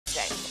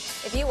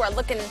If you are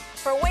looking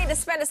for a way to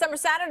spend a summer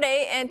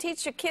Saturday and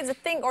teach your kids a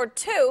thing or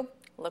two,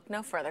 look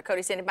no further.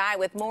 Cody's standing by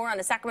with more on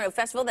the Sacramento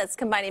Festival that's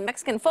combining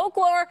Mexican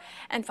folklore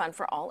and fun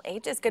for all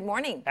ages. Good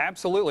morning.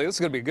 Absolutely. This is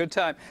going to be a good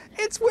time.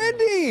 It's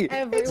Wendy.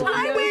 It's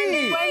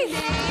Wendy.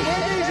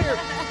 Wendy's here.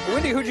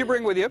 Wendy, who'd you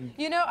bring with you?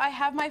 You know, I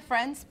have my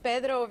friend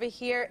Pedro over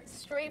here,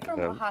 straight from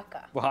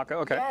Oaxaca. Oaxaca,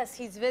 okay. Yes,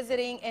 he's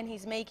visiting and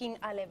he's making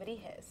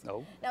alebrijes.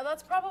 Oh. Now,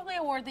 that's probably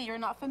a word that you're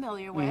not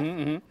familiar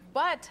with,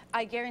 but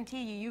I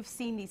guarantee you've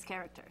seen these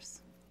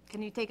characters.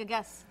 Can you take a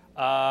guess?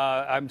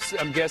 I'm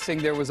guessing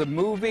there was a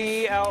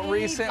movie out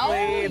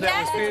recently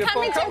that was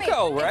beautiful. It's coming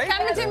Coco, to me. right? It's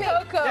coming to me.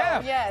 Coco,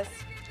 Yeah. yes.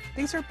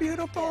 These are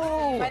beautiful.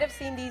 Yes. You might have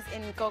seen these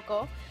in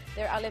Coco.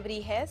 They're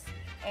alebrijes.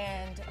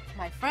 And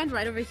my friend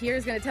right over here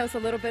is going to tell us a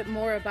little bit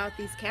more about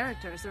these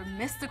characters. They're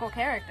mystical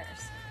characters.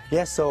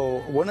 Yeah, so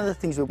one of the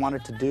things we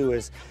wanted to do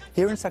is,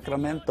 here in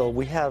Sacramento,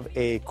 we have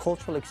a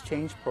cultural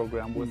exchange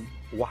program with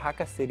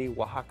Oaxaca City,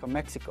 Oaxaca,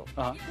 Mexico.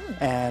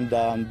 And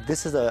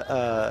this is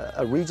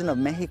a region of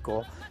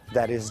Mexico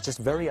that is just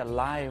very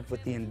alive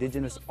with the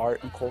indigenous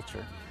art and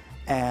culture.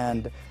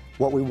 And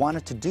what we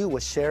wanted to do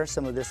was share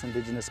some of this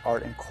indigenous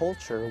art and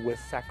culture with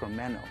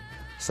Sacramento.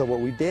 So what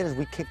we did is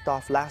we kicked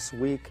off last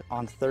week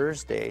on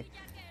Thursday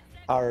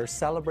our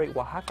Celebrate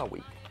OaxaCA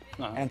week.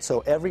 And so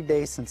every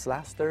day since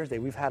last Thursday,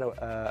 we've had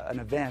an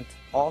event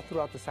all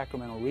throughout the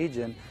Sacramento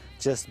region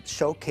just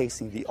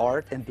showcasing the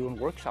art and doing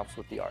workshops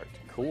with the art.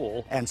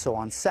 Cool. And so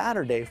on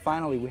Saturday,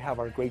 finally, we have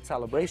our great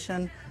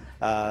celebration.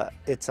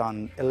 It's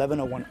on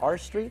 1101 R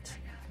Street,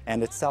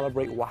 and it's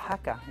Celebrate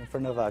OaxaCA in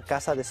front of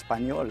Casa de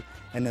Español.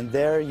 And then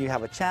there you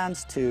have a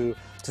chance to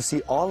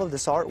see all of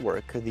this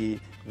artwork, the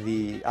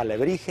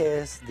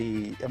alebrijes,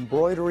 the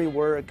embroidery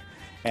work.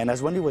 And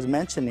as Wendy was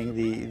mentioning,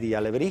 the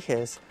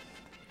alebrijes,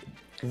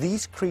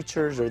 these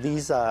creatures or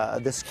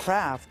this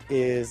craft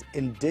is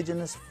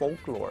indigenous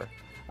folklore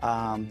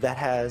that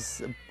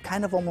has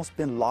kind of almost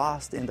been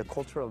lost in the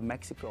culture of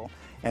Mexico.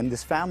 And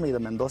this family, the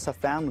Mendoza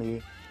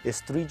family,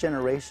 is 3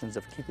 generations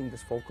of keeping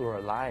this folklore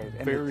alive.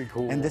 And Very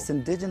cool. And this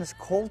indigenous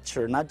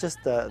culture, not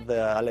just the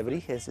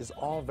alebrijes, is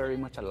all very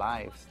much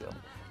alive still.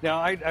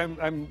 Now,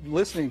 I'm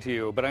listening to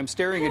you, but I'm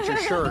staring at your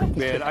shirt,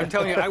 man. I'm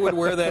telling you, I would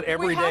wear that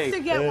every day. We have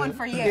to get one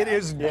for you. It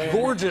is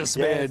gorgeous,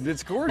 man.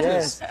 It's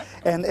gorgeous. Yes.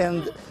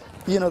 And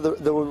you know,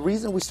 the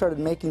reason we started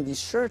making these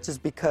shirts is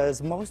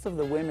because most of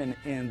the women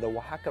in the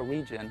Oaxaca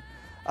region,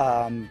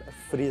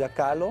 Frida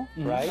Kahlo,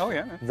 right? Oh,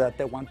 yeah. The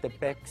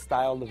Tehuantepec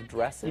style of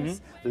dresses,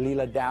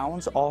 Lila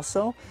Downs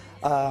also.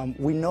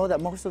 We know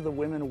that most of the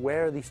women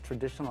wear these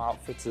traditional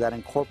outfits that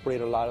incorporate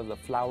a lot of the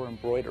flower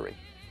embroidery.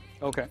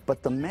 Okay.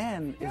 But the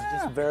men is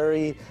just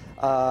very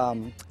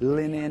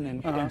linen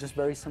and just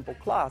very simple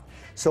cloth.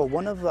 So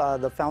one of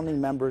the founding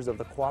members of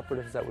the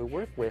cooperatives that we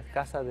work with,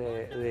 Casa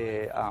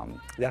de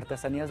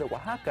Artesanías de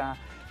Oaxaca,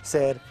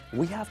 said,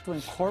 we have to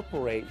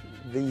incorporate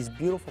these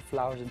beautiful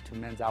flowers into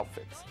men's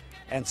outfits.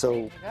 And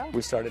so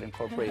we started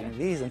incorporating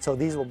these, and so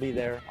these will be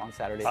there on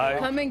Saturday.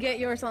 Come and get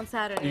yours on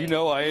Saturday. You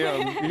know I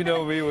am. You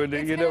know me, Wendy.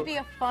 It's going to be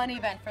a fun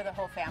event for the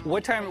whole family.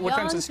 What time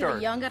does it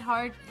start? Young at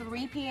heart,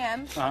 3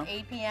 p.m. to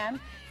 8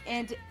 p.m.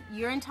 And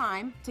you're in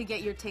time to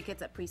get your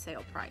tickets at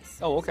pre-sale price.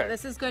 Oh, okay. So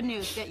this is good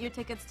news. Get your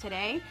tickets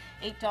today.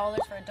 $8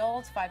 for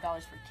adults, $5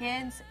 for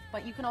kids.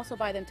 But you can also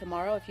buy them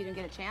tomorrow if you didn't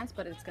get a chance,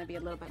 but it's going to be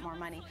a little bit more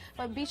money.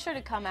 But be sure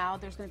to come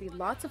out. There's going to be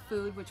lots of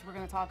food, which we're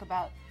going to talk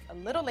about a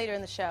little later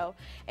in the show.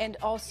 And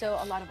also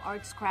a lot of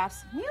arts,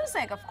 crafts,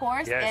 music, of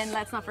course. Yes. And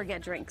let's not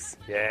forget drinks.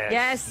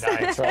 Yes.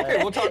 Nice. Okay,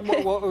 we'll talk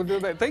more. We'll do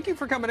that. Thank you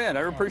for coming in.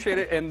 I appreciate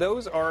it. And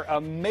those are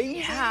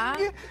amazing.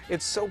 Yeah.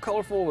 It's so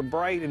colorful and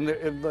bright,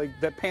 and like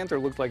that panther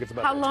looks like it's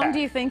about to attack. How long do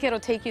you think it'll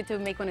take you to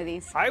make one of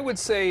these? I would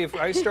say if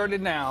I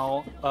started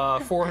now,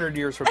 400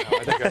 years from now,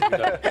 I think I'd be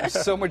done.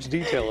 There's so much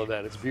detail in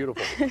that. It's beautiful.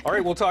 All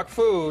right, we'll talk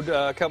food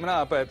coming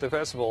up at the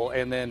festival,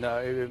 and then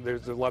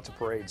there's lots of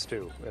parades,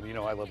 too. And you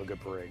know I love a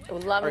good parade. We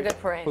love a good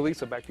parade.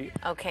 Lisa, back to you.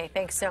 Okay,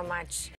 thanks so much.